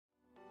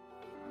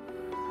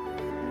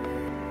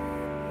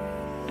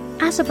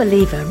As a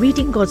believer,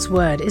 reading God's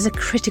Word is a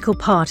critical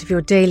part of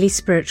your daily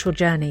spiritual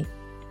journey.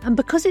 And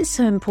because it's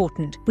so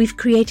important, we've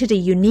created a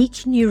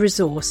unique new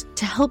resource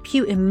to help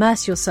you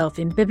immerse yourself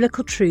in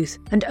biblical truth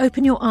and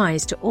open your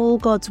eyes to all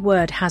God's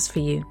Word has for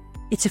you.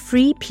 It's a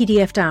free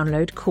PDF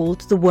download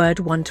called The Word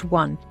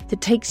 1-to-1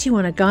 that takes you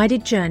on a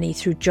guided journey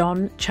through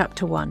John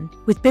chapter 1.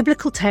 With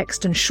biblical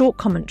text and short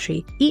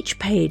commentary, each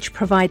page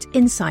provides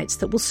insights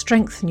that will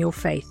strengthen your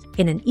faith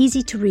in an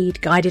easy-to-read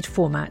guided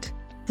format.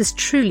 There's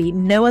truly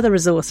no other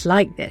resource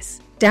like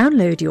this.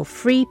 Download your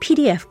free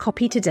PDF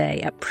copy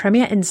today at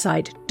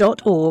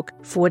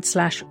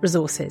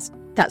premierinsight.org/resources.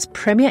 That's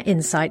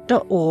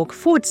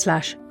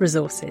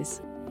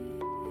premierinsight.org/resources.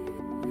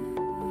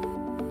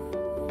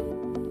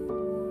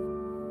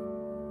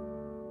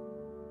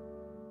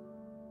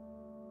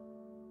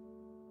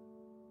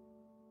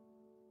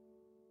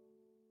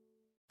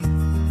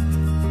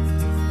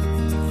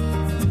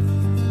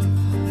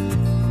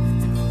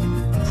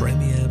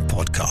 Premier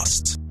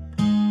Podcasts.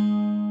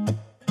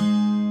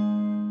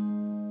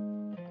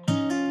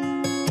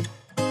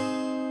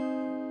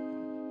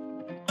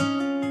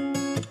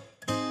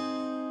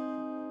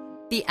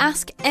 The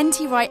Ask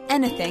NT Wright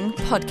Anything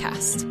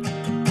podcast.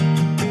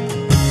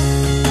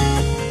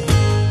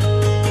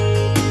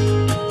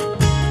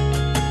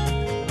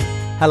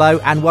 Hello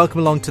and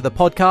welcome along to the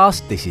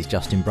podcast. This is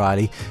Justin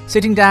Briley,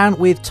 sitting down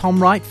with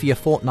Tom Wright for your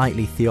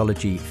fortnightly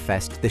Theology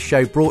Fest. The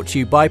show brought to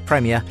you by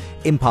Premier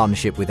in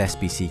partnership with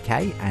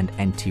SBCK and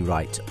NT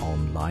Wright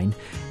Online.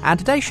 And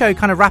today's show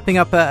kind of wrapping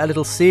up a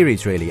little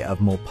series really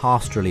of more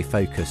pastorally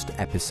focused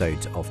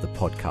episodes of the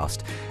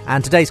podcast.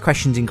 And today's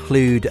questions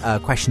include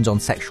questions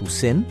on sexual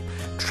sin,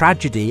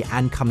 tragedy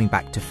and coming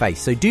back to faith.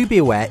 So do be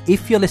aware,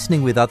 if you're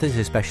listening with others,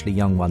 especially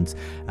young ones,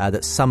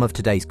 that some of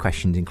today's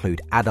questions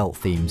include adult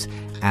themes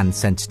and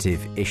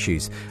sensitive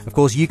issues. Of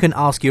course, you can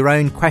ask your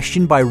own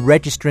question by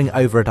registering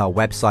over at our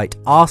website,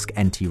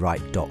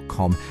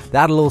 askntwright.com.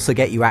 That'll also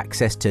get you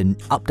access to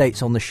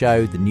updates on the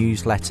show, the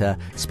newsletter,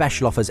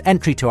 special offers,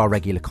 entry to our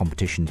regular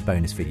competitions,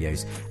 bonus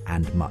videos,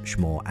 and much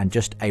more. And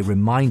just a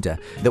reminder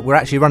that we're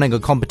actually running a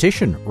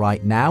competition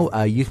right now.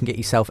 You can get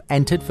yourself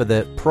entered for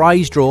the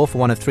prize draw for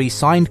one of 3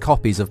 signed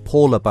copies of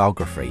Paula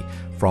biography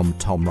from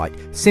Tom Wright,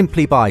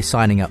 simply by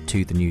signing up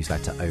to the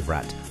newsletter over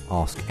at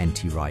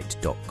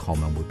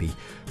askntwright.com, and we'll be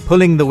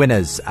pulling the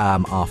winners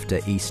after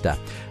Easter.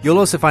 You'll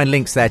also find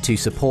links there to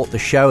support the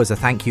show. As a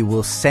thank you,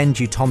 we'll send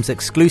you Tom's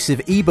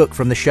exclusive ebook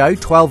from the show,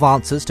 12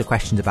 answers to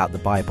questions about the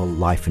Bible,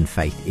 life and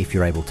faith. If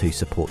you're able to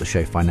support the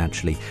show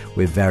financially,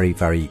 we're very,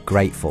 very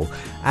grateful.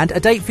 And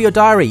a date for your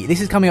diary. This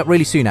is coming up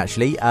really soon,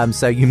 actually,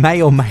 so you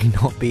may or may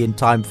not be in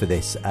time for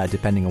this,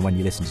 depending on when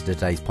you listen to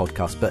today's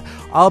podcast. But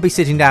I'll be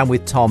sitting down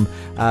with Tom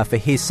for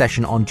his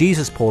session on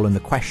Jesus, Paul and the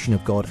Question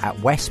of God at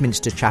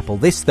Westminster Chapel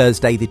this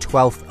Thursday, the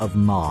 12th of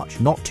March.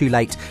 Not too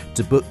late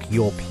to book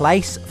your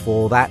place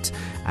for that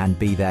and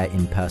be there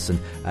in person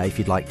if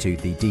you'd like to.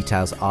 The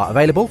details are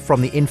available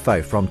from the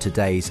info from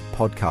today's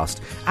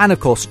podcast. And of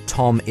course,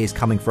 Tom is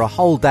coming for a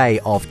whole day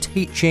of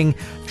teaching,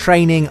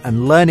 training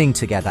and learning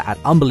together at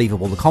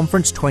Unbelievable, the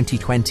Conference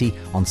 2020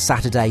 on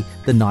Saturday,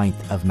 the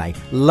 9th of May.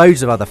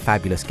 Loads of other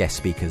fabulous guest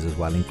speakers as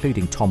well,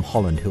 including Tom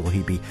Holland, who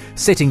he'll be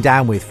sitting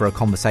down with for a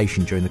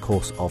conversation during the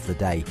course of the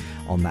day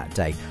on that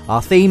day.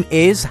 Our theme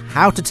is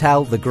how to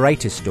tell the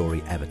greatest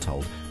story ever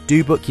told.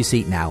 Do book your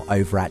seat now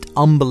over at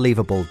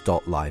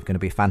unbelievable.live. Going to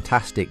be a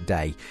fantastic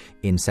day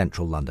in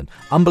central London.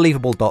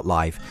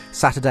 Unbelievable.live,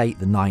 Saturday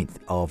the 9th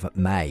of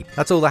May.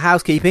 That's all the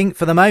housekeeping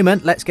for the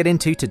moment. Let's get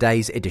into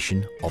today's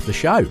edition of the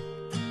show.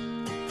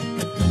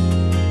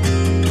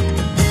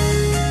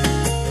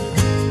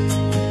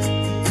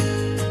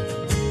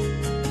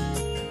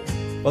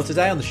 Well,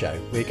 today on the show,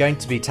 we're going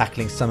to be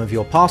tackling some of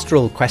your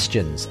pastoral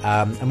questions.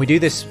 And we do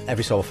this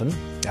every so often.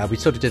 We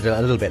sort of did it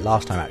a little bit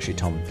last time, actually,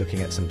 Tom,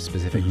 looking at some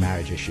specific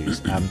marriage issues.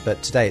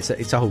 But today,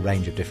 it's a whole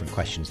range of different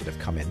questions that have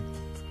come in.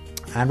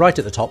 And right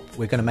at the top,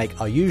 we're going to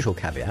make our usual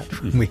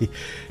caveat when we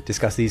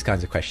discuss these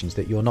kinds of questions,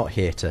 that you're not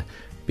here to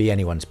be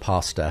anyone's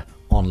pastor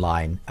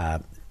online.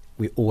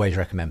 We always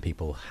recommend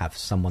people have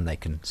someone they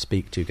can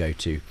speak to, go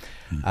to.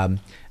 I mean,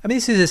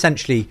 this is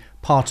essentially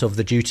part of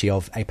the duty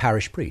of a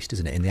parish priest,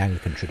 isn't it, in the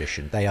Anglican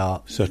tradition? They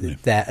are certainly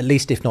there, at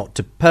least if not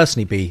to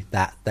personally be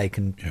that, they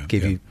can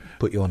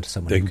put you onto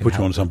someone they who can can put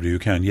you on somebody who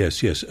can,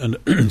 yes. And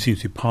it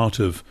seems to be part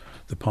of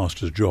the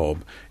pastor's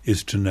job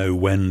is to know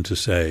when to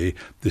say,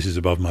 this is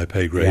above my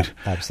pay grade.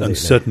 Yeah, absolutely. And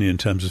certainly in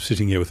terms of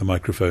sitting here with a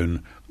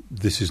microphone,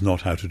 this is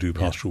not how to do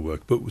pastoral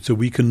work. But so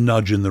we can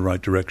nudge in the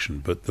right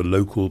direction, but the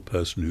local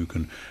person who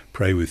can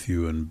pray with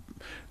you and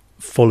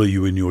follow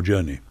you in your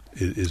journey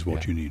is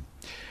what you need.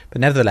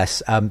 But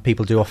nevertheless,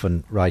 people do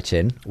often write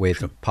in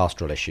with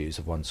pastoral issues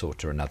of one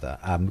sort or another.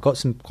 We've got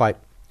some quite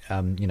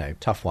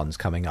tough ones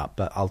coming up,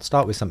 but I'll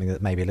start with something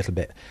that may be a little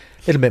bit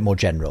more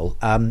general.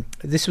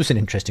 This was an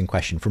interesting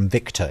question from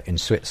Victor in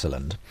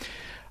Switzerland.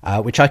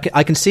 which I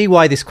can see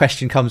why this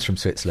question comes from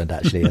Switzerland,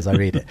 actually, as I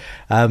read it.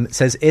 It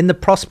says, in the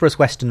prosperous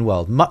Western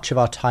world, much of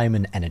our time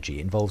and energy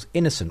involves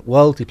innocent,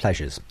 worldly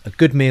pleasures, a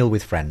good meal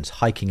with friends,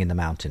 hiking in the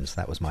mountains,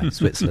 that was my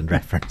Switzerland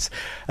reference,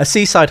 a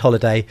seaside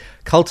holiday,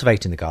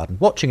 cultivating the garden,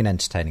 watching an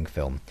entertaining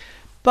film.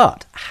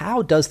 But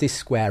how does this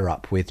square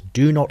up with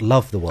do not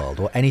love the world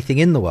or anything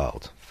in the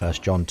world, 1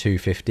 John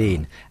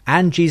 2:15,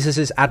 and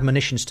Jesus'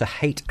 admonitions to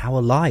hate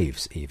our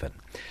lives even?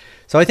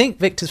 So I think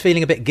Victor's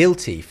feeling a bit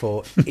guilty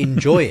for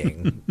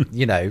enjoying,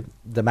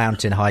 the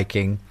mountain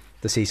hiking,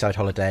 the seaside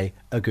holiday,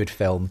 a good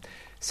film.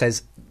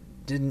 Says,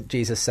 didn't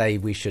Jesus say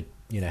we should,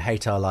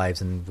 hate our lives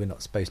and we're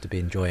not supposed to be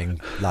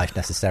enjoying life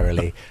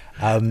necessarily?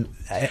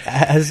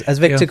 Has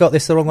Victor got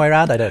this the wrong way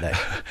around? I don't know.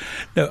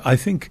 No, I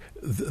think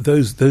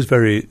those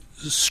very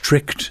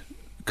strict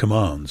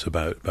commands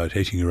about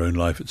hating your own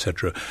life,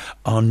 etc.,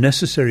 are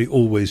necessary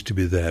always to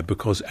be there,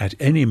 because at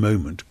any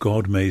moment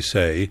God may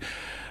say,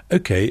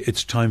 okay,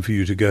 it's time for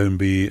you to go and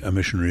be a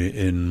missionary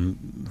in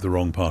the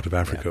wrong part of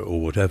Africa or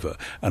whatever,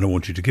 and I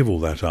want you to give all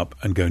that up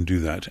and go and do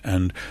that.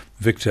 And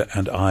Victor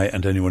and I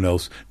and anyone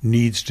else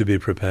needs to be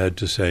prepared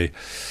to say,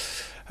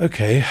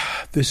 okay,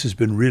 this has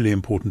been really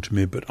important to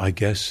me, but I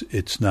guess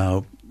it's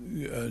now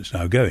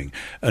going.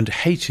 And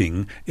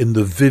hating in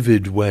the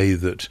vivid way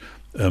that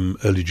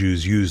early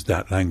Jews used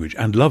that language,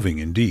 and loving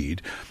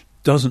indeed,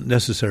 doesn't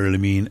necessarily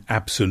mean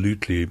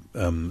absolutely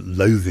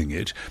loathing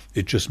it.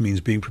 It just means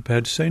being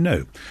prepared to say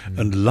no.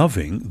 And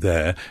loving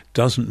there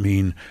doesn't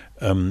mean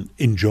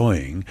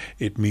enjoying.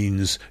 It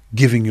means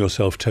giving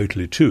yourself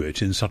totally to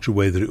it in such a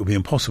way that it will be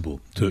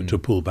impossible to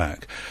pull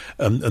back.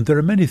 And there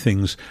are many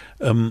things,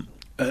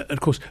 of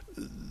course,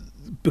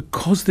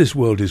 because this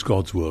world is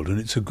God's world and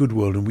it's a good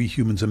world and we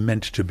humans are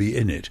meant to be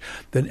in it,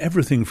 then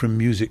everything from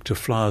music to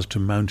flowers to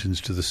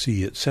mountains to the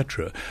sea,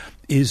 etc.,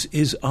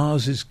 is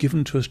ours, is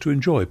given to us to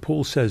enjoy.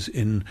 Paul says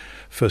in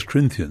 1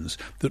 Corinthians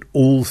that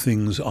all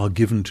things are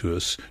given to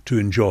us to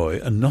enjoy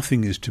and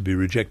nothing is to be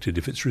rejected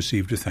if it's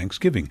received with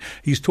thanksgiving.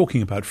 He's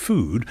talking about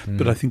food,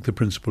 but I think the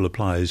principle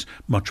applies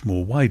much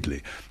more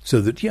widely. So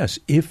that, yes,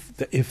 if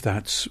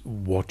that's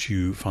what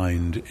you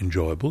find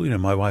enjoyable,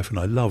 my wife and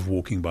I love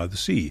walking by the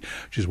sea,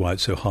 which is why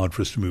it's so hard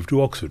for us to move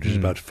to Oxford, which is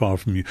about as far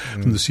from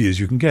the sea as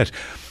you can get.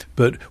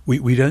 But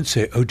we don't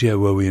say, oh dear,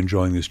 were we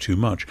enjoying this too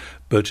much?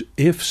 But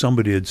if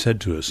somebody had said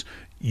to us,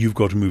 you've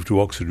got to move to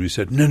Oxford, and we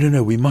said,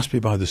 no, we must be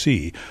by the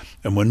sea,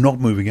 and we're not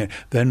moving it,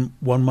 then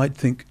one might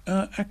think,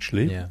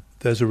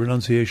 there's a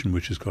renunciation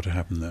which has got to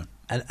happen there.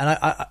 And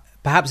I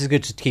perhaps it's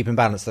good to keep in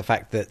balance the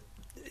fact that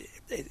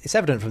it's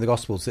evident from the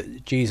Gospels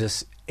that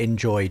Jesus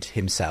enjoyed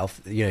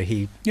himself.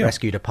 He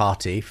rescued a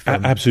party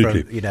from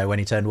when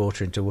he turned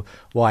water into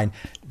wine.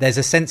 There's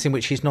a sense in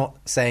which he's not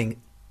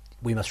saying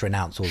we must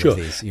renounce all of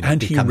these.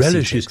 And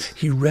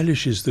he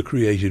relishes the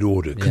created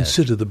order. Yes.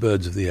 Consider the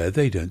birds of the air.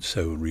 They don't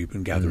sow and reap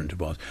and gather into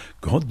barns.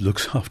 God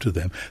looks after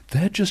them.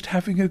 They're just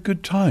having a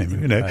good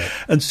time, Right.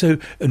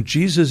 And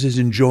Jesus is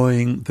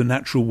enjoying the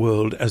natural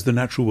world as the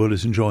natural world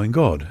is enjoying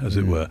God, as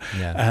it were.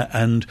 Yeah.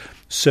 And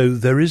so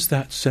there is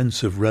that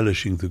sense of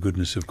relishing the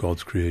goodness of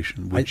God's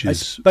creation, which I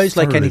is suppose,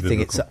 like anything,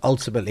 biblical. It's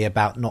ultimately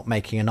about not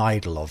making an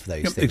idol of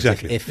those things.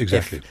 Exactly.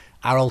 If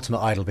our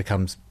ultimate idol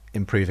becomes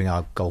improving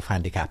our golf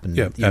handicap, and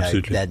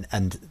absolutely.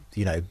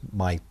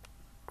 My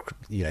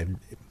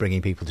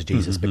bringing people to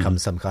Jesus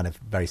becomes some kind of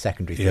very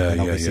secondary thing. And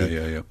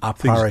obviously, our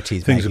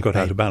priorities things have got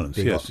out of balance.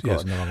 Yes.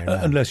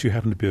 Unless you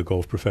happen to be a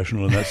golf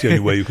professional, and that's the only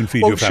way you can feed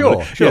your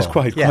family. Sure. Yes,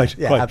 quite.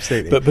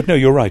 Absolutely. But no,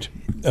 you're right.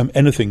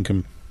 Anything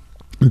can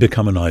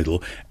become an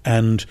idol,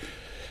 and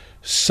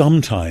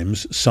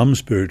sometimes some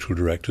spiritual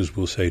directors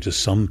will say to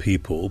some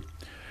people,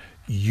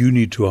 you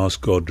need to ask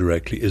God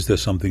directly, is there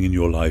something in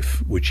your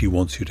life which he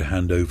wants you to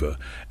hand over?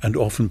 And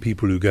often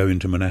people who go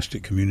into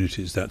monastic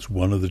communities, that's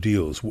one of the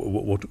deals.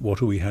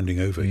 What are we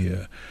handing over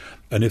here?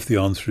 And if the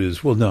answer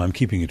is, well, no, I'm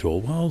keeping it all,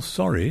 well,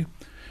 sorry.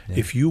 Yeah.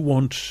 If you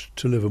want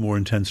to live a more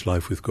intense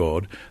life with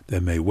God, there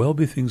may well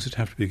be things that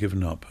have to be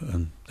given up,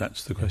 and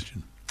that's the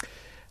question.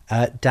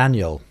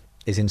 Daniel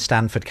is in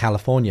Stanford,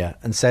 California,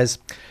 and says,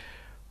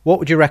 what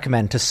would you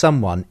recommend to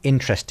someone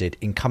interested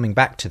in coming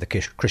back to the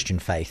Christian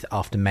faith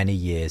after many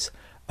years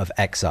of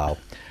exile?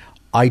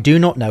 I do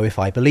not know if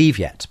I believe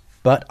yet,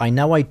 but I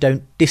know I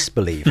don't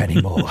disbelieve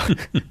anymore.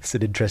 It's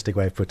an interesting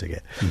way of putting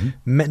it.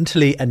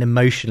 Mentally and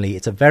emotionally,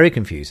 it's a very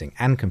confusing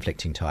and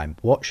conflicting time.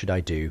 What should I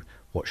do?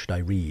 What should I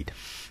read?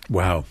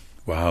 Wow.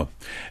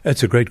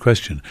 That's a great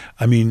question.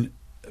 I mean,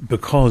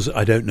 because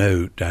I don't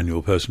know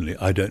Daniel personally,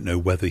 I don't know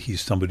whether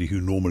he's somebody who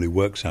normally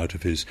works out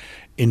of his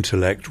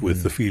intellect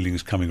with the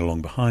feelings coming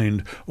along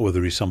behind, or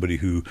whether he's somebody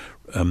who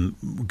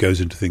goes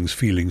into things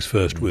feelings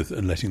first with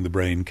and letting the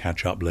brain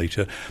catch up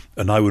later.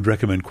 And I would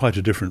recommend quite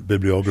a different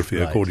bibliography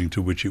according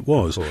to which it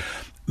was.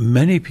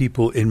 Many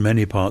people in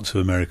many parts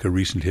of America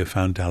recently have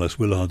found Dallas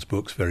Willard's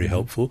books very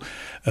helpful.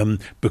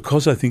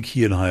 Because I think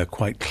he and I are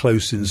quite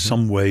close in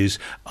some ways,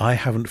 I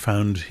haven't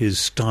found his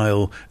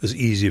style as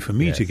easy for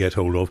me to get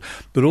hold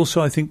of. But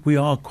also I think we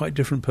are quite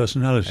different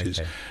personalities.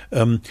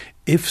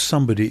 If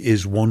somebody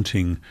is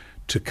wanting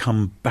to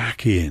come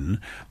back in,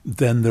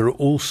 then there are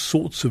all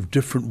sorts of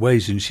different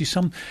ways. And you see,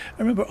 I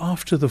remember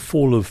after the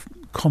fall of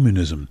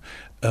communism,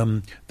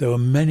 there were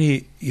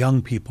many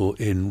young people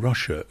in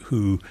Russia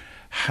who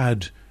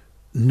had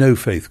no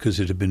faith because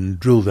it had been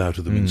drilled out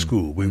of them in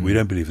school. We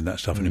don't believe in that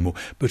stuff anymore,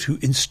 but who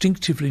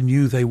instinctively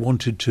knew they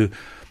wanted to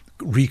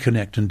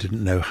reconnect and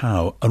didn't know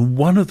how. And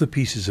one of the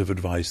pieces of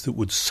advice that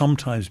would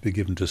sometimes be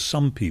given to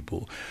some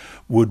people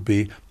would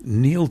be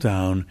kneel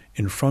down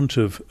in front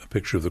of a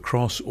picture of the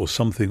cross or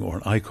something or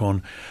an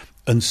icon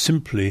and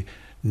simply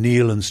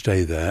kneel and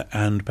stay there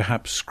and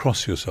perhaps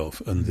cross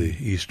yourself. And the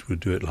East would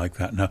do it like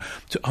that. Now,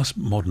 to us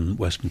modern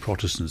Western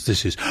Protestants,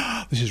 this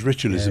is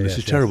ritualism, this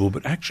is terrible.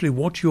 But actually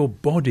what your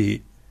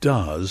body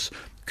does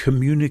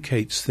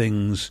communicates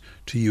things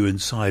to you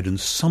inside. And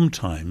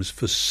sometimes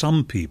for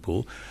some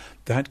people,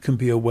 that can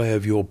be a way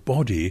of your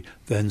body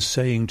then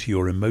saying to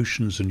your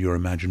emotions and your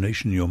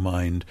imagination, your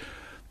mind,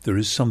 there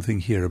is something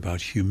here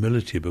about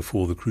humility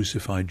before the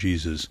crucified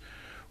Jesus,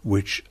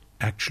 which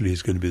actually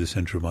is going to be the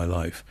centre of my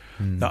life.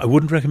 Now, I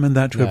wouldn't recommend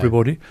that to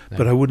everybody,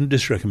 but I wouldn't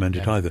disrecommend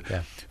it either.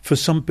 Yeah. For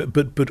some,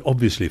 but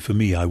obviously for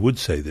me, I would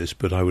say this,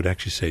 but I would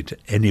actually say to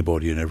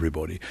anybody and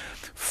everybody,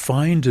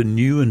 find a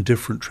new and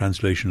different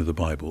translation of the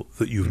Bible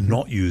that you've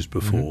not used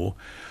before,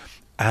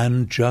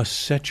 and just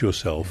set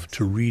yourself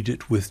to read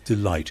it with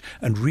delight,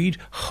 and read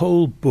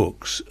whole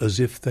books as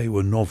if they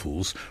were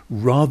novels,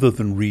 rather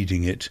than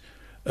reading it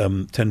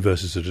 10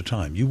 verses at a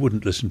time. You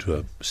wouldn't listen to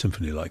a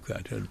symphony like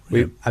that.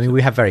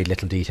 We have very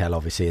little detail,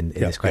 obviously, in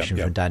this question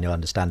from Daniel,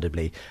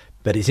 understandably,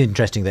 but it's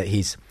interesting that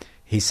he's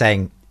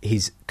saying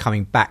he's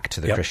coming back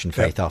to the Christian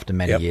faith after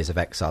many years of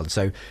exile.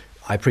 So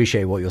I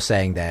appreciate what you're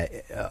saying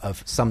there.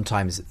 Of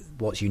sometimes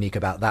what's unique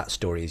about that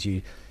story is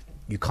you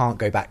can't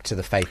go back to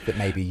the faith that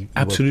maybe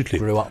you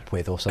grew up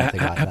with or something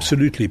like that.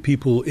 Absolutely.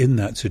 People in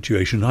that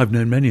situation, I've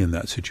known many in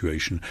that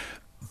situation,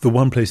 the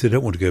one place they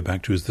don't want to go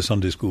back to is the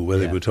Sunday school where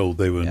they were told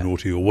they were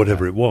naughty or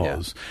whatever it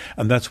was. Yeah.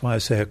 And that's why I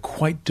say a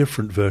quite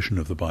different version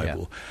of the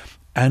Bible.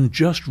 Yeah. And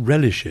just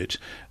relish it.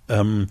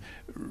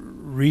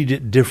 Read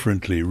it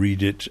differently.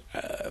 Read it,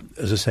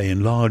 as I say,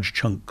 in large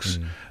chunks.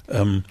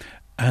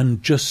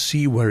 And just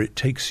see where it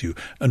takes you.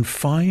 And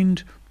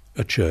find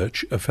a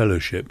church, a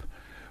fellowship,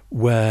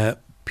 where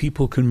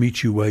people can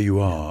meet you where you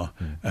are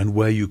and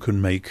where you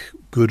can make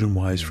good and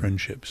wise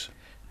friendships.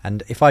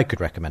 And if I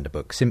could recommend a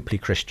book, Simply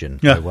Christian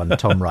by one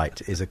Tom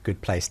Wright is a good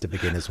place to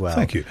begin as well.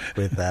 Thank you.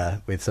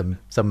 With some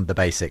of the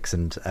basics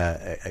and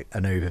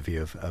an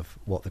overview of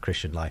what the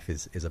Christian life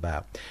is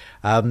about.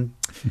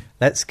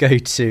 Let's go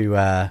to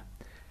an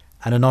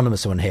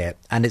anonymous one here,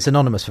 and it's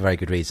anonymous for very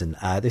good reason.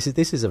 This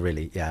is a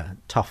really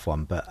tough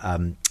one, but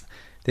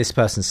this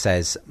person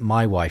says,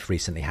 my wife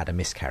recently had a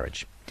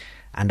miscarriage,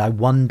 and I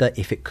wonder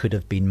if it could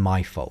have been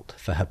my fault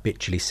for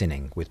habitually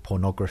sinning with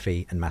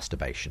pornography and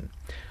masturbation.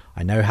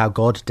 I know how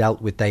God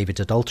dealt with David's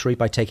adultery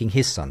by taking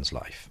his son's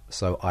life,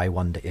 so I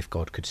wonder if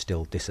God could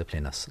still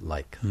discipline us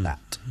like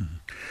that.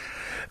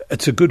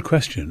 It's a good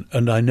question,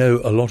 and I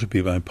know a lot of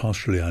people, and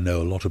pastorally I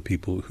know a lot of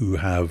people who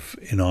have,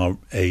 in our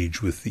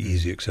age with the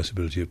easy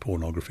accessibility of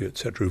pornography,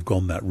 etc., who've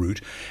gone that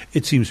route.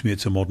 It seems to me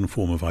it's a modern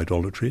form of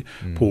idolatry.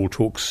 Paul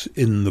talks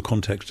in the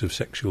context of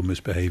sexual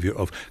misbehaviour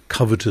of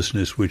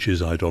covetousness, which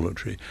is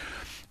idolatry.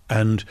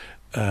 And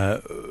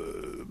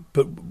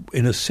but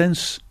in a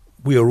sense,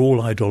 we are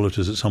all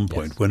idolaters at some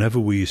point. Yes. Whenever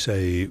we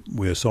say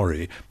we're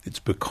sorry, it's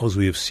because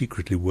we have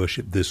secretly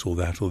worshipped this or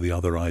that or the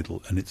other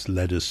idol, and it's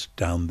led us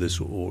down this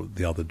or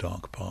the other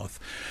dark path.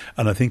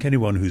 And I think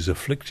anyone who's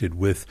afflicted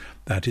with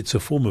that, it's a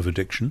form of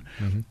addiction,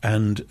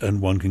 and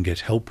one can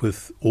get help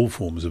with all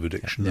forms of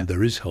addiction, and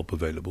there is help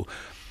available.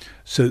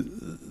 So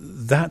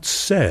that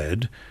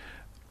said,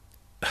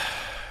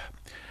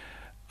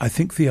 I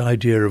think the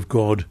idea of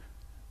God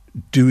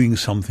doing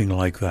something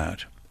like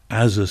that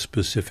as a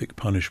specific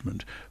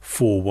punishment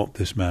for what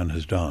this man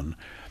has done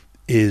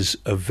is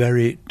a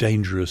very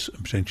dangerous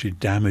and potentially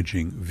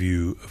damaging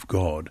view of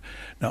God.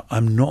 Now,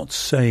 I'm not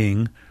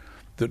saying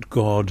that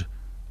God,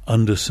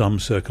 under some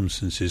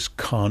circumstances,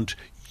 can't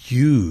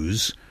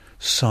use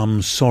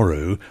some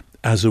sorrow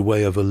as a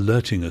way of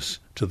alerting us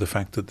to the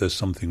fact that there's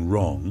something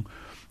wrong,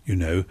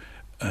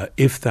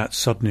 if that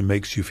suddenly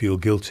makes you feel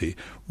guilty,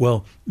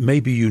 well,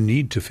 maybe you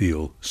need to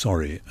feel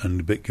sorry and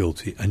a bit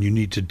guilty, and you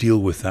need to deal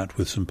with that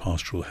with some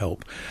pastoral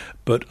help.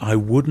 But I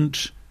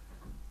wouldn't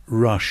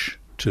rush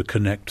to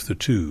connect the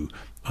two.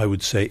 I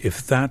would say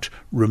if that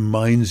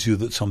reminds you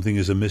that something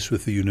is amiss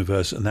with the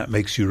universe and that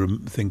makes you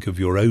think of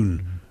your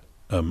own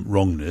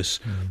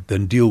wrongness,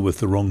 then deal with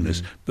the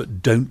wrongness,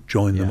 but don't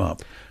join them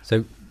up.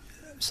 So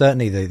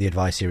certainly the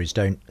advice here is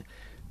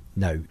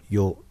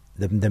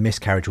the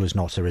miscarriage was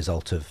not a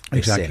result of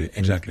this sin.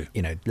 Exactly.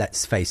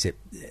 Let's face it,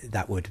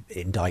 that would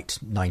indict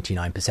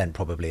 99%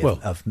 probably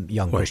of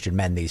young Christian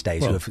men these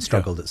days who have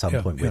struggled at some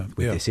point with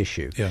this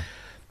issue. Yeah.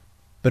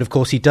 But of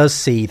course, he does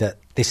see that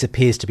this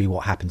appears to be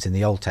what happens in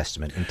the Old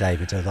Testament in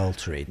David's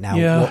adultery.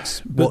 Now,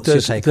 what's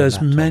your take on that,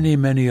 Tom?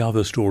 many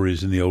other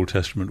stories in the Old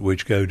Testament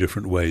which go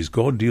different ways.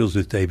 God deals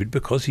with David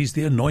because he's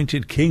the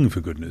anointed king, for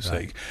goodness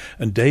sake.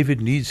 And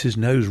David needs his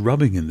nose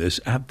rubbing in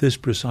this at this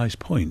precise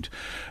point.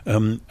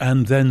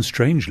 And then,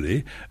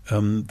 strangely,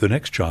 the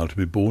next child to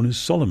be born is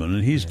Solomon,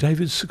 and he's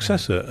David's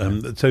successor.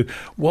 So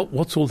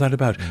what's all that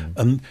about?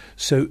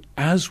 So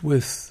as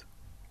with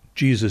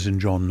Jesus in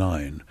John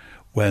 9,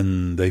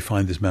 when they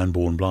find this man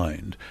born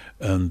blind,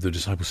 and the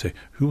disciples say,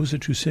 who was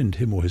it who sinned,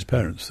 him or his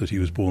parents, that he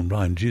was born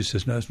blind? Jesus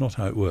says, no, it's not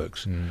how it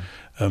works.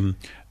 And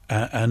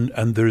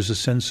there is a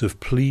sense of,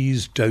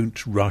 please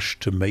don't rush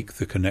to make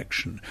the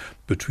connection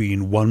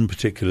between one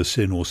particular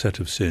sin or set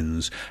of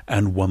sins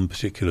and one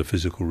particular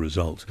physical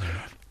result.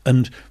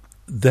 And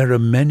there are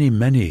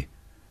many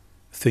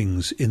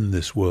things in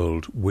this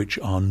world which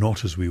are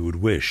not as we would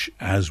wish,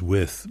 as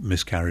with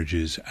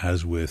miscarriages,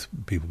 as with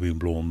people being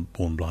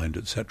born blind,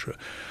 etc.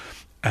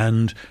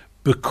 And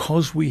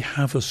because we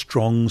have a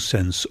strong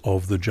sense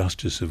of the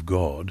justice of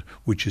God,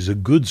 which is a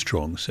good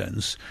strong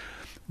sense,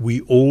 we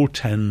all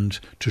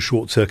tend to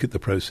short-circuit the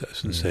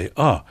process and say,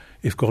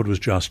 if God was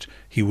just,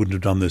 he wouldn't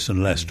have done this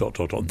unless ...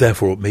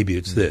 Therefore, maybe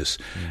it's this.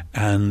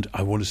 And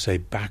I want to say,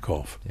 back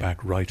off,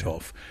 back right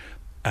off,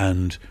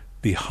 and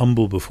be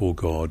humble before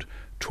God.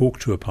 Talk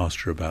to a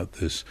pastor about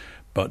this,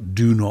 but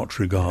do not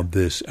regard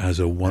this as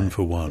a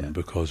one-for-one,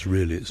 because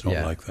really it's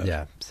not like that.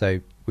 Yeah,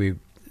 so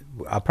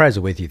our prayers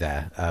are with you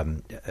there.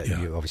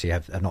 You obviously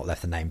have not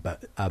left the name,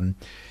 but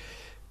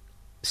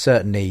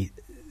certainly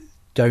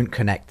don't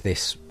connect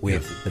this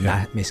with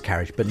the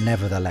miscarriage, but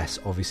nevertheless,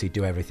 obviously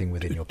do everything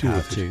within your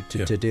power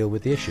to deal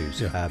with the issues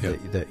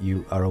that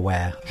you are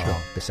aware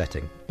are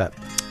besetting. But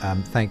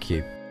thank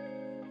you.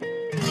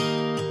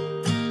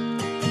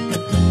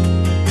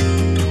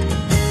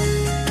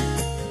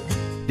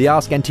 The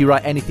Ask NT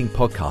Wright Anything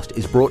podcast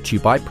is brought to you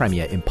by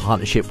Premier in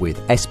partnership with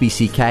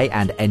SBCK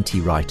and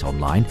NT Wright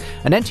Online.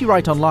 And NT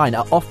Wright Online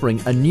are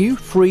offering a new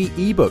free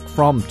ebook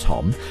from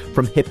Tom,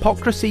 From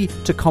Hypocrisy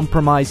to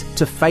Compromise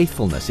to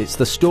Faithfulness. It's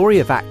the story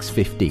of Acts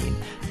 15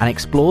 and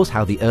explores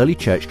how the early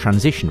church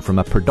transitioned from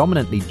a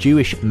predominantly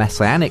Jewish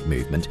messianic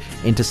movement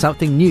into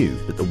something new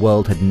that the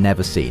world had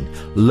never seen.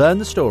 Learn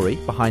the story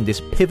behind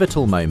this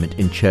pivotal moment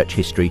in church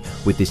history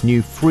with this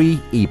new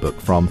free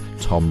ebook from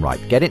Tom Wright.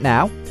 Get it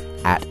now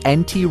at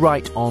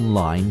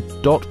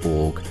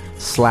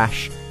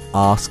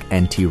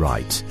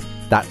ntwrightonline.org/askntwright.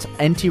 That's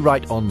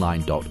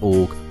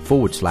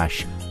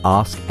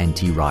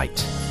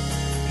ntwrightonline.org/askntwright.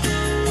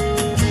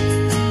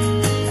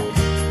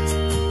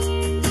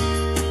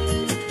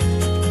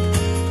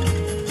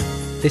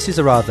 This is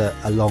a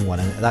long one,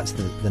 and that's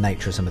the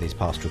nature of some of these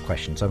pastoral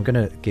questions. So I'm going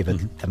to give a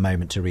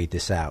moment to read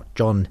this out.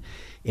 John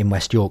in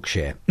West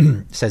Yorkshire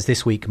says,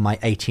 this week my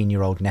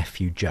 18-year-old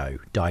nephew Joe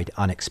died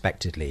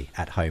unexpectedly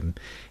at home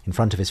in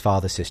front of his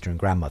father, sister and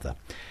grandmother.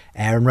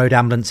 Air and road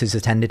ambulances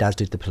attended, as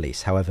did the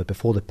police. However,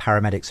 before the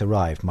paramedics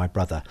arrived, my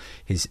brother,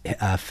 his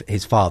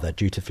father,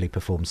 dutifully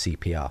performed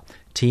CPR.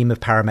 A team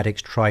of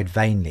paramedics tried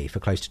vainly for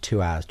close to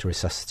 2 hours to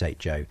resuscitate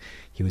Joe.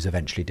 He was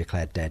eventually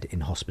declared dead in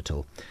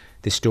hospital.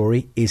 This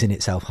story is in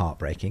itself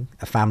heartbreaking,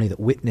 a family that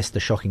witnessed the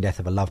shocking death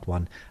of a loved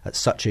one at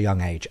such a young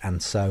age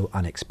and so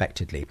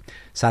unexpectedly.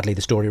 Sadly,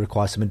 the story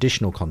requires some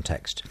additional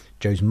context.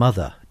 Joe's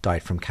mother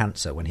died from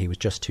cancer when he was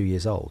just 2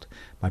 years old.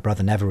 My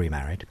brother never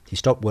remarried. He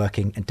stopped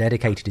working and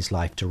dedicated his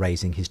life to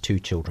raising his 2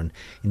 children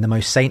in the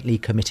most saintly,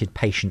 committed,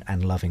 patient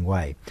and loving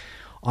way.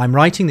 I'm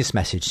writing this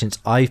message since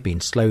I've been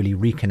slowly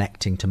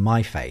reconnecting to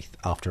my faith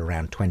after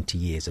around 20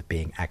 years of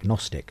being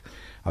agnostic.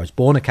 I was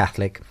born a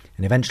Catholic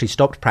and eventually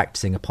stopped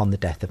practicing upon the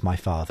death of my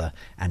father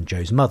and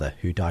Joe's mother,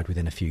 who died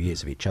within a few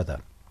years of each other.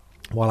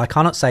 While I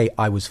cannot say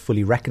I was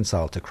fully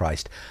reconciled to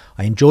Christ,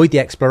 I enjoyed the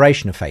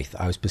exploration of faith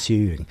I was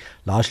pursuing,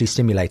 largely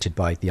stimulated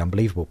by the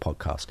Unbelievable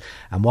podcast.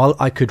 And while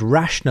I could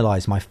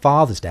rationalise my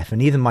father's death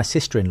and even my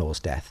sister-in-law's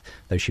death,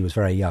 though she was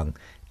very young,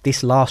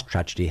 this last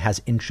tragedy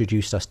has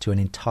introduced us to an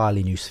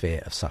entirely new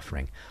sphere of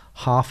suffering.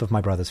 Half of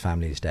my brother's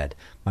family is dead.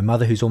 My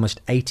mother, who's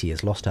almost 80,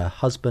 has lost her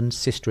husband,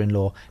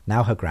 sister-in-law,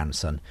 now her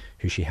grandson,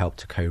 who she helped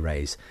to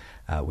co-raise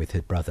with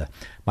her brother.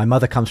 My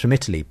mother comes from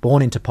Italy,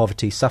 born into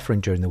poverty,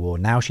 suffering during the war.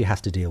 Now she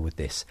has to deal with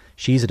this.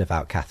 She's a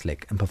devout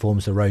Catholic and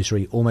performs the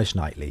rosary almost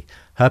nightly.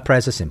 Her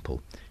prayers are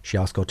simple. She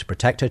asks God to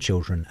protect her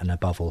children and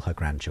above all her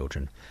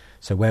grandchildren.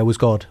 So where was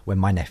God when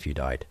my nephew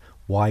died?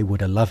 Why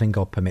would a loving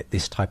God permit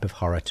this type of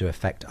horror to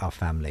affect our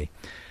family?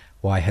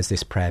 Why has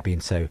this prayer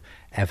been so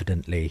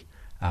evidently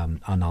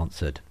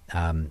unanswered?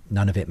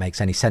 None of it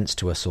makes any sense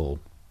to us all.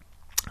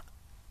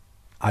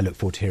 I look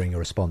forward to hearing your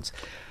response.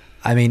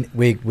 I mean,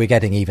 we're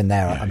getting even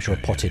there, I'm sure, a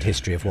potted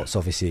history of what's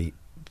obviously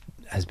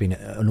has been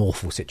an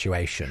awful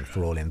situation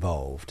for all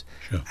involved.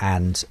 Sure.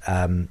 And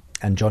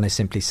John is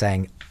simply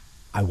saying,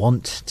 I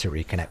want to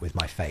reconnect with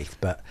my faith,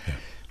 but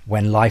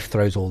when life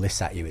throws all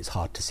this at you, it's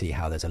hard to see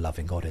how there's a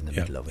loving God in the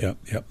middle of it.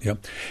 Yeah.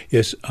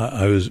 Yes,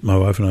 my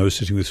wife and I was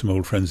sitting with some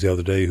old friends the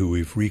other day who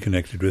we've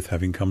reconnected with,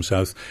 having come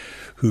south,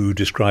 who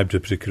described a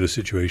particular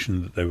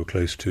situation that they were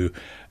close to,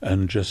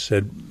 and just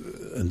said,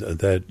 and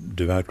they're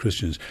devout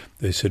Christians,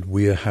 they said,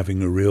 we are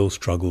having a real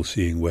struggle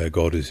seeing where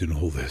God is in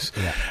all this.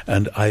 Yeah.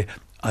 And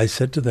I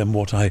said to them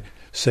what I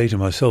say to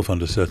myself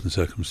under certain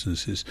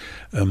circumstances,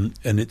 and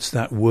it's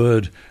that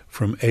word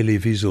from Elie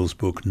Wiesel's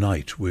book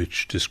Night,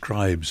 which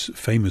describes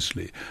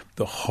famously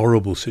the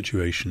horrible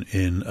situation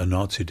in a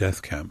Nazi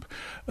death camp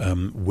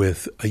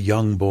with a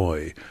young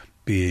boy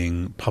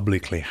being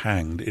publicly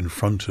hanged in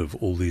front of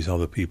all these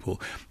other people,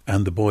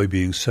 and the boy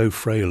being so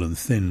frail and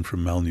thin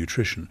from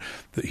malnutrition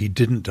that he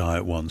didn't die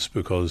at once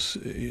because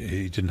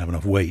he didn't have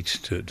enough weight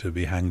to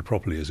be hanged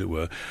properly, as it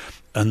were.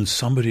 And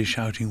somebody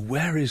shouting,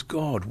 "Where is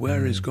God?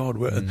 Where is God?"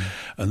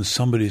 And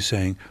somebody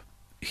saying,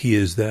 "He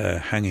is there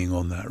hanging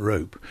on that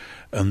rope."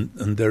 And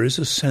there is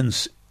a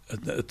sense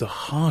at the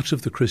heart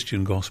of the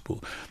Christian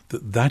gospel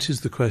that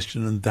is the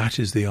question and that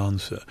is the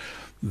answer.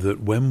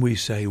 That when we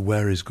say,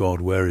 "Where is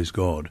God? Where is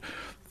God?"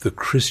 the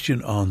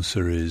Christian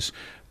answer is,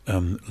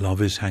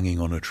 love is hanging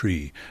on a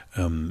tree.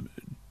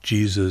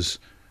 Jesus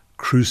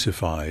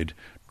crucified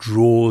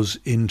draws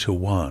into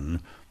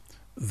one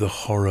the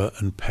horror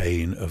and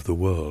pain of the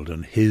world.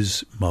 And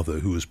his mother,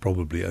 who was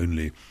probably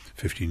only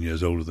 15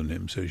 years older than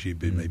him, so she'd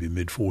be maybe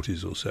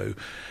mid-40s or so,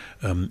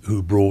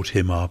 who brought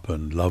him up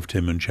and loved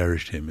him and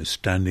cherished him, is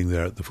standing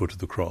there at the foot of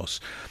the cross,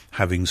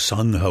 having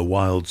sung her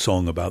wild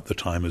song about the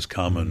time has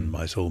come and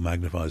my soul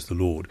magnifies the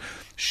Lord.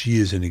 She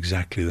is in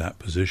exactly that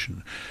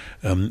position.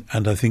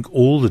 And I think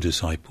all the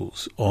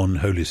disciples on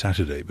Holy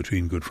Saturday,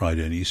 between Good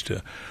Friday and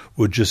Easter,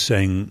 were just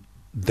saying,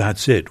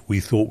 that's it. We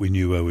thought we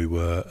knew where we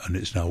were, and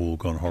it's now all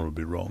gone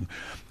horribly wrong.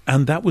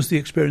 And that was the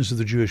experience of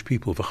the Jewish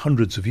people for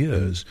hundreds of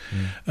years.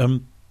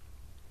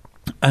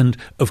 And,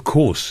 of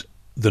course,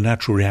 the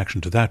natural reaction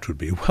to that would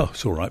be, well,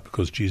 it's all right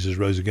because Jesus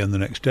rose again the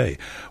next day.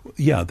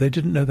 Yeah, they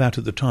didn't know that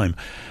at the time.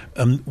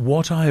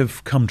 What I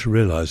have come to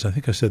realize, I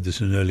think I said this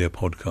in an earlier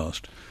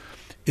podcast,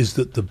 is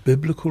that the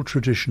biblical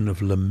tradition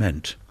of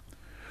lament,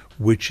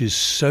 which is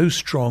so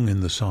strong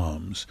in the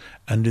Psalms,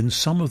 and in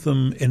some of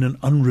them in an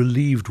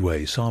unrelieved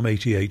way, Psalm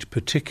 88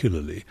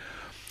 particularly,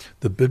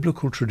 the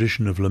biblical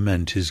tradition of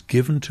lament is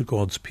given to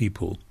God's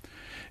people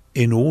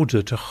in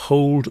order to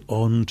hold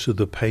on to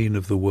the pain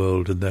of the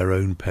world and their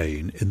own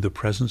pain in the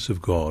presence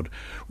of God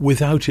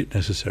without it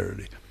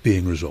necessarily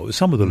being resolved.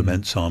 Some of the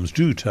lament psalms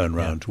do turn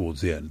round towards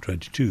the end,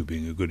 22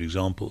 being a good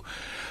example.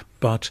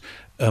 But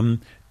in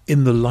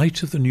the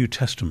light of the New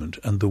Testament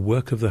and the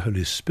work of the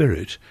Holy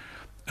Spirit,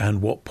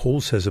 and what Paul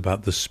says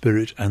about the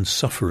Spirit and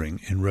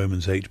suffering in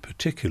Romans 8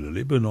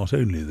 particularly, but not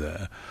only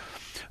there,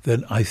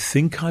 then I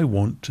think I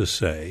want to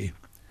say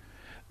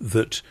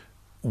that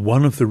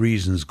one of the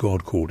reasons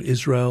God called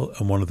Israel,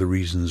 and one of the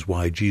reasons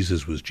why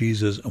Jesus was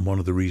Jesus, and one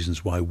of the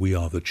reasons why we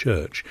are the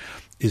church,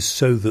 is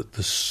so that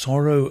the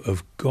sorrow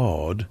of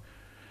God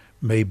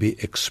may be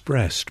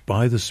expressed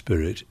by the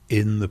Spirit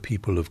in the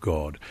people of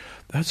God.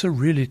 That's a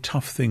really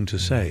tough thing to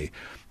say.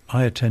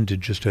 I attended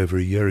just over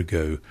a year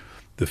ago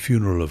the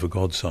funeral of a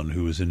godson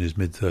who was in his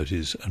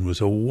mid-30s and was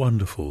a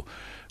wonderful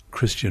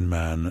Christian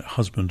man,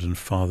 husband and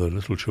father,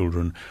 little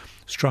children,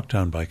 struck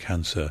down by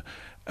cancer.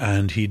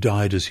 And he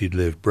died as he'd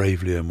lived,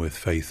 bravely and with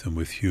faith and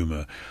with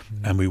humour.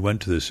 And we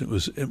went to this. It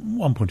was, at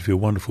one point of view, a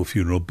wonderful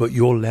funeral, but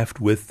you're left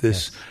with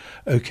this,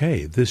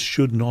 okay, this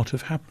should not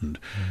have happened.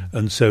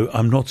 And so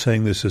I'm not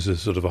saying this as a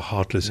sort of a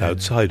heartless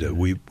outsider.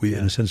 We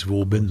in a sense, have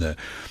all been there.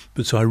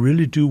 But so I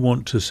really do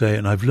want to say,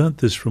 and I've learnt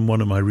this from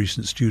one of my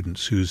recent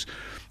students who's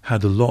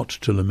had a lot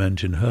to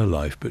lament in her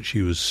life, but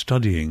she was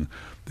studying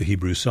the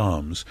Hebrew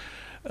Psalms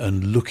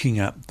and looking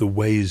at the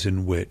ways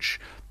in which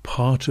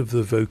part of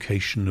the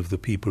vocation of the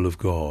people of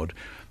God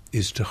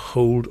is to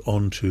hold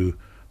on to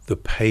the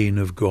pain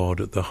of God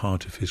at the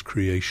heart of his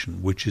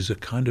creation, which is a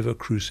kind of a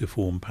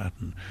cruciform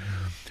pattern.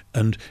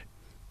 And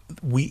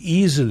we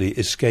easily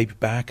escape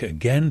back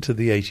again to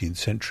the 18th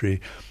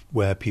century,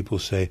 where people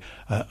say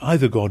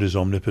either God is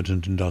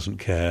omnipotent and doesn't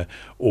care,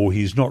 or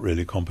he's not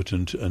really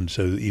competent, and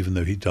so even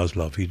though he does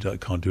love, he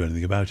can't do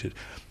anything about it.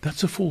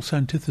 That's a false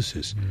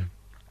antithesis.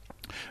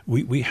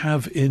 We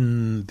have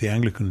in the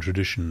Anglican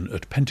tradition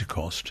at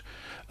Pentecost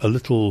a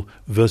little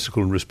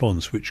versicle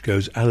response which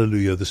goes,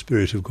 Alleluia, the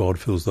Spirit of God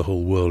fills the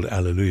whole world,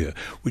 Alleluia,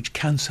 which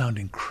can sound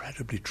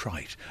incredibly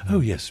trite.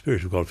 Oh yes,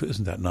 Spirit of God,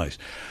 isn't that nice?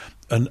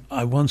 And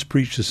I once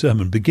preached a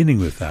sermon beginning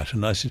with that,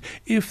 and I said,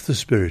 if the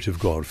Spirit of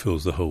God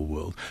fills the whole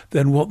world,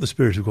 then what the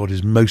Spirit of God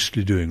is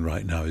mostly doing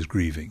right now is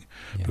grieving.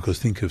 Yes. Because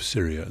think of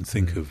Syria and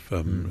think of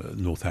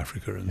North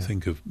Africa and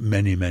think of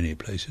many, many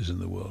places in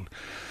the world.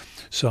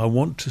 So I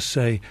want to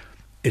say,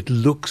 it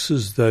looks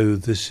as though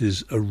this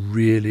is a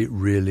really,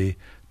 really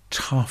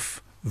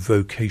tough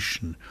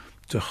vocation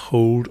to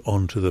hold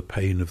on to the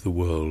pain of the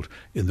world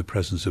in the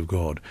presence of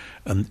God.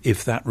 And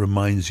if that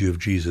reminds you of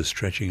Jesus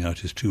stretching out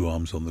his two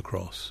arms on the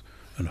cross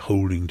and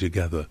holding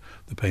together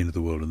the pain of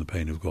the world and the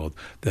pain of God,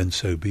 then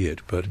so be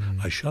it. But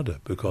I shudder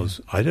because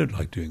I don't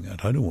like doing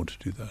that. I don't want to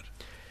do that.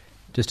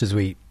 Just as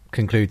we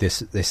conclude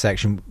this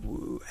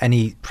section,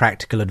 any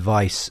practical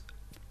advice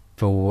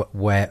for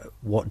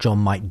what John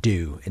might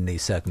do in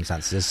these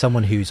circumstances, as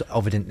someone who's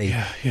evidently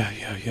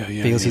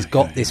feels he's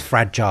got this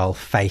fragile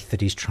faith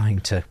that he's trying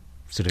to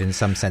sort of in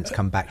some sense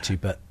come back to,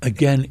 but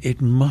again,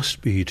 it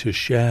must be to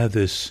share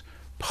this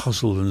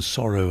puzzle and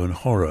sorrow and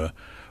horror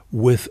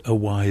with a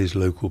wise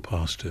local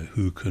pastor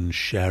who can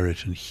share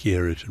it and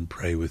hear it and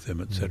pray with him,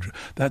 etc.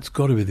 That's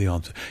got to be the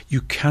answer.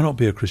 You cannot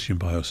be a Christian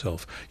by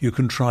yourself. You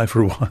can try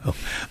for a while,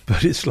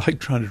 but it's like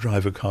trying to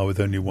drive a car with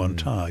only one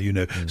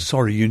tire.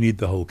 Sorry, you need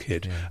the whole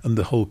kit, and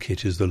the whole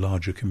kit is the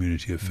larger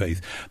community of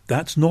faith.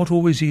 That's not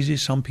always easy.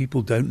 Some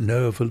people don't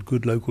know of a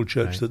good local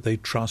church that they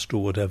trust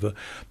or whatever,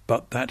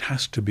 but that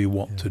has to be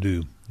what to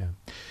do. Yeah.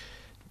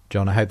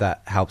 John, I hope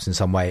that helps in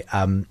some way.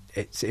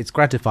 It's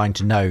gratifying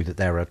to know that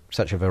there are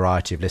such a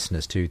variety of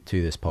listeners to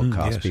this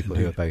podcast, yes, people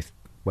indeed. who are both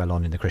well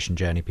on in the Christian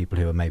journey, people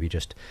who are maybe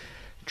just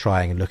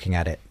trying and looking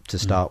at it to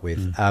start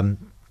with.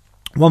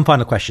 One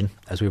final question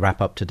as we wrap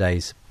up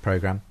today's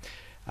programme.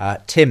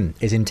 Tim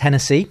is in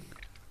Tennessee,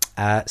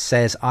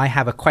 says, I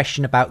have a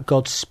question about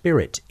God's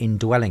Spirit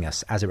indwelling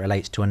us as it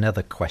relates to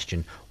another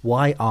question.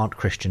 Why aren't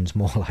Christians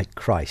more like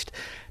Christ?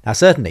 Now,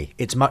 certainly,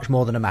 it's much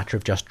more than a matter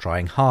of just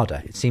trying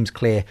harder. It seems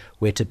clear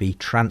we're to be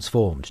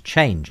transformed,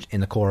 changed in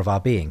the core of our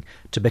being,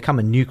 to become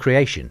a new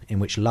creation in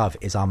which love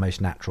is our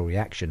most natural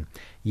reaction.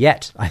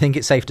 Yet, I think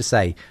it's safe to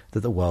say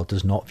that the world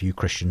does not view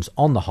Christians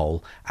on the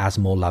whole as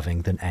more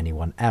loving than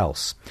anyone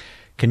else.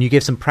 Can you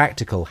give some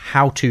practical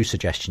how-to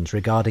suggestions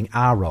regarding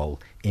our role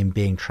in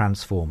being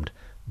transformed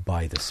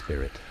by the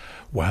Spirit?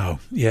 Wow.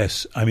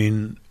 Yes. I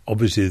mean,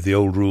 obviously the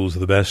old rules are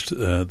the best,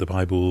 the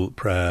Bible,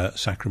 prayer,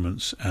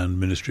 sacraments,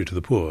 and ministry to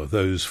the poor.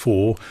 Those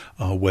four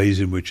are ways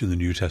in which in the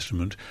New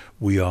Testament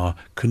we are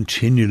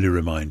continually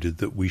reminded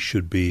that we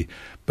should be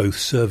both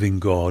serving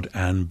God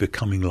and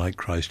becoming like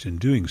Christ in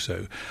doing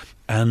so.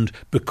 And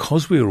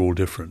because we are all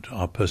different,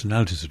 our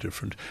personalities are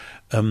different,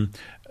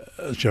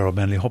 as Gerald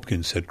Manley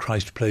Hopkins said,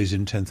 Christ plays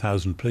in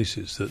 10,000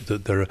 places,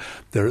 that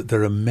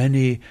there are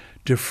many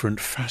different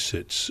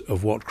facets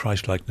of what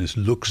Christ-likeness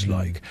looks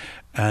like.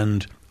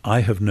 And I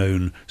have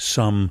known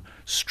some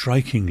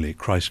strikingly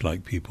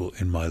Christ-like people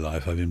in my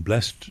life. I've been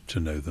blessed to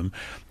know them,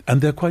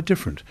 and they're quite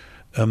different.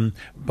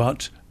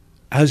 But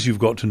as you've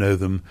got to know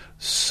them,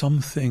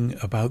 something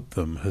about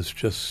them has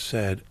just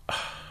said,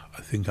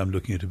 I think I'm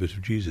looking at a bit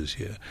of Jesus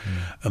here.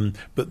 And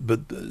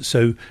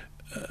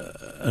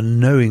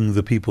knowing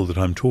the people that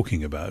I'm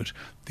talking about,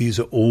 these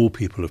are all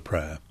people of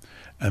prayer.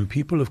 And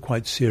people of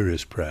quite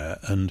serious prayer,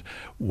 and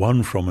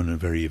one from a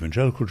very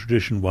evangelical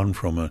tradition, one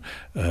from a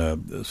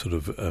sort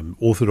of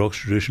Orthodox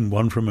tradition,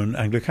 one from an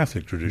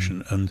Anglo-Catholic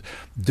tradition, and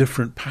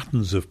different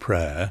patterns of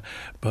prayer.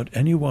 But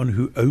anyone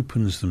who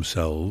opens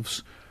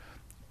themselves,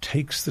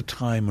 takes the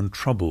time and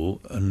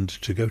trouble and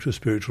to go to a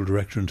spiritual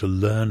director and to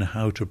learn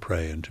how to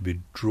pray and to be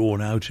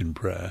drawn out in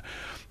prayer,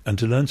 and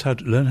to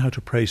learn how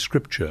to pray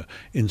Scripture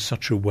in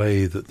such a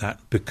way that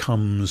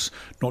becomes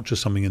not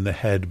just something in the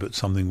head, but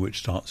something which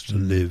starts to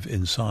live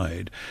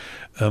inside.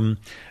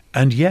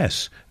 And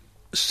yes,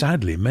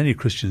 sadly, many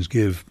Christians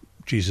give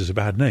Jesus a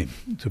bad name,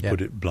 to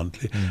put it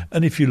bluntly.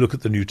 And if you look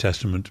at the New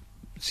Testament,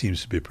 it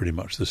seems to be pretty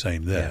much the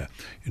same there.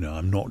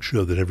 I'm not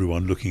sure that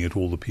everyone looking at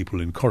all the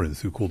people in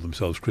Corinth who called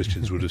themselves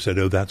Christians would have said,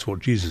 oh, that's what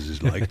Jesus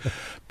is like.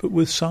 But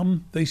with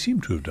some, they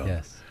seem to have done.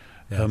 Yes.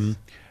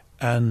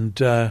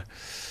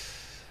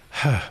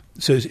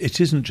 So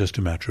it isn't just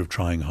a matter of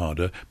trying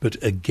harder, but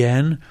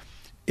again,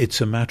 it's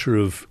a matter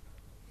of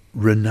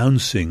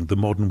renouncing the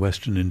modern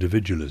Western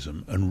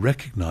individualism and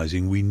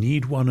recognizing we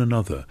need one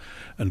another,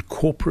 and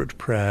corporate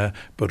prayer,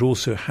 but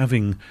also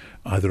having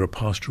either a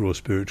pastor or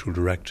spiritual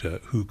director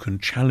who can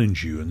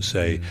challenge you and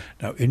say,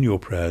 now in your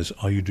prayers,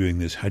 are you doing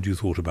this? Had you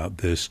thought about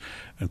this?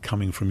 And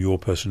coming from your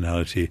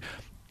personality,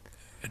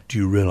 do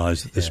you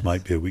realise that this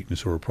might be a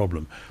weakness or a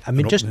problem? I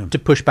mean, just to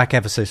push back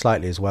ever so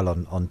slightly as well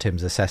on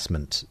Tim's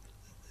assessment,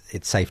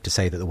 it's safe to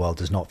say that the world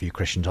does not view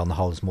Christians on the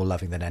whole as more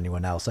loving than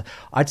anyone else.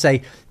 I'd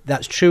say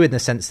that's true in the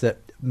sense that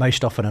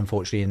most often,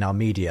 unfortunately, in our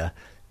media,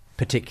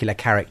 particular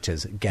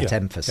characters get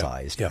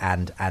emphasised.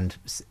 And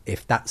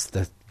if that's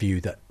the view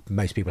that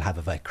most people have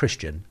of a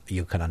Christian,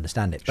 you can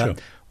understand it. But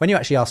when you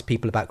actually ask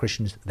people about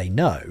Christians they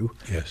know,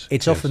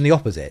 it's often the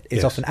opposite.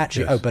 It's often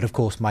actually, but of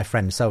course my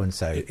friend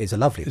so-and-so is a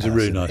lovely person. Is a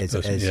really nice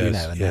person. You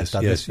know, and has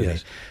done this for me.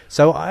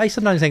 So I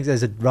sometimes think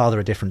there's rather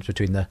a difference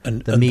between the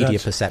media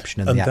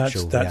perception and the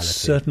actual reality. That's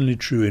certainly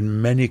true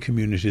in many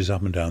communities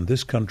up and down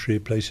this country,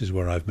 places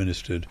where I've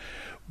ministered,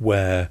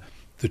 where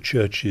the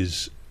church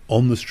is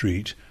on the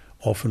street,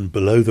 often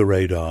below the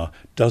radar,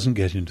 doesn't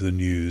get into the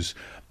news,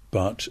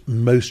 but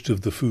most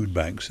of the food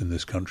banks in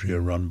this country are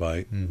run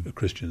by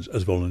Christians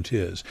as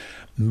volunteers.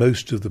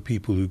 Most of the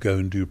people who go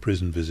and do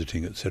prison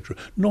visiting, etc.,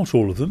 not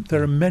all of them.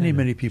 There are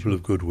many people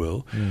of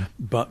goodwill,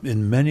 but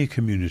in many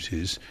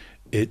communities,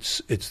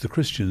 It's the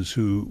Christians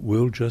who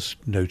will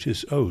just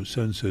notice, oh,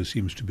 so-and-so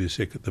seems to be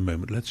sick at the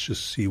moment. Let's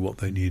just see what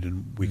they need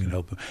and we can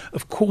help them.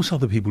 Of course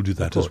other people do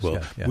that as well.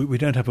 Yeah, yeah. We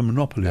don't have a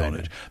monopoly on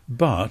it.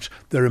 But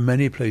there are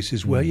many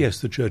places where, yes,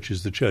 the church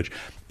is the church.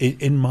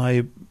 In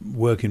my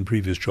work in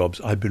previous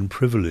jobs, I've been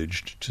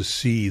privileged to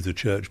see the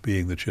church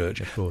being the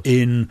church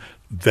in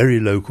very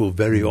local,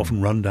 very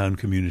often run-down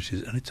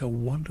communities. And it's a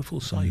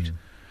wonderful sight.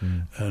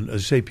 And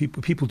as I say,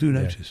 people do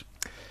notice.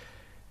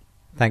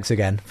 Thanks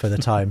again for the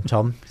time,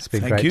 Tom. It's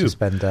been great to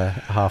spend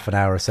half an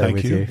hour or so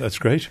with you. That's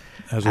great,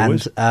 as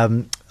always.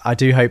 And I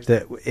do hope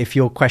that if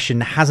your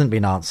question hasn't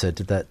been answered,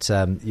 that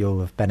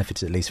you'll have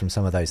benefited at least from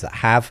some of those that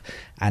have.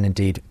 And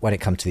indeed, when it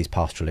comes to these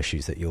pastoral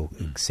issues, that you'll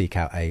seek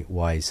out a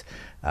wise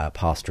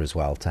pastor as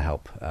well to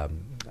help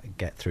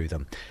get through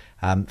them.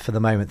 For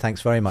the moment,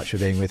 thanks very much for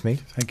being with me.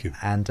 Thank you.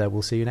 And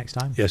we'll see you next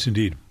time. Yes,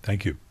 indeed.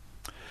 Thank you.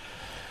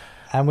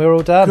 And we're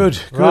all done. Good.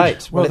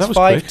 Right. Well, it's that was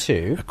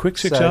 5-2. A quick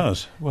 6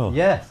 hours. Well,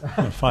 yes.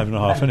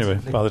 5.5 anyway,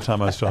 by the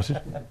time I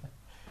started.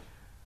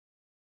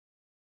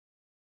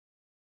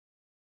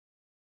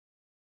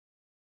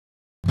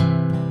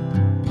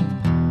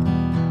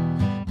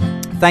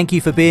 Thank you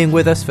for being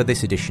with us for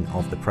this edition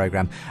of the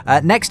programme.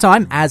 Next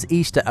time, as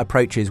Easter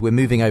approaches, we're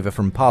moving over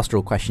from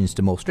pastoral questions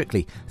to more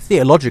strictly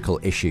theological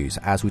issues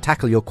as we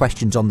tackle your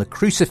questions on the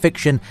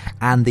crucifixion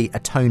and the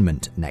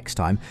atonement next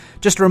time.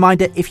 Just a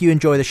reminder, if you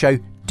enjoy the show,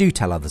 do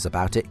tell others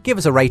about it. Give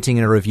us a rating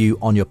and a review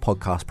on your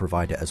podcast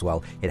provider as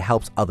well. It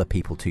helps other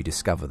people to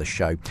discover the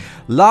show.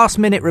 Last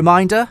minute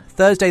reminder,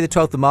 Thursday the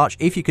 12th of March,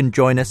 if you can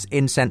join us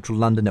in central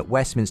London at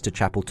Westminster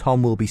Chapel,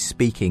 Tom will be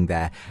speaking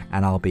there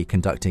and I'll be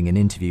conducting an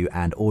interview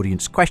and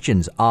audience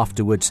questions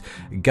afterwards.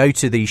 Go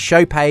to the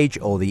show page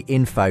or the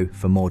info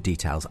for more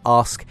details.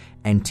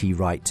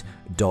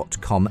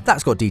 AskNTWright.com.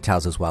 That's got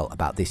details as well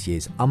about this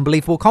year's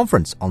Unbelievable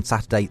Conference on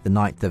Saturday the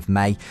 9th of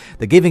May.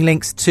 The giving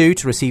links too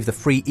to receive the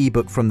free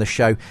ebook from the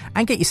show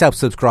and get yourself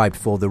subscribed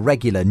for the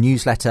regular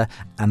newsletter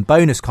and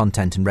bonus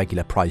content and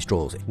regular prize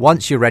draws.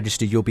 Once you're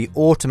registered, you'll be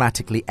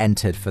automatically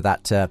entered for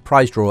that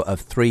prize draw of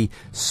 3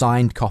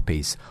 signed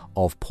copies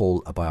of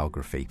Paul, a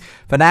biography.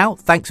 For now,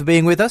 thanks for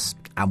being with us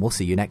and we'll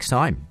see you next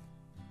time.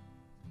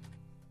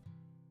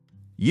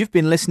 You've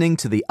been listening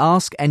to the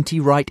Ask NT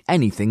Wright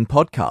Anything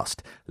podcast.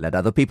 Let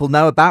other people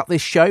know about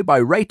this show by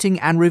rating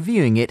and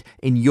reviewing it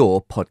in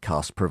your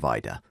podcast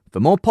provider. For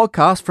more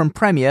podcasts from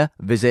Premier,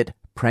 visit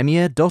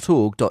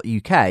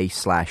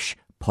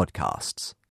premier.org.uk/podcasts.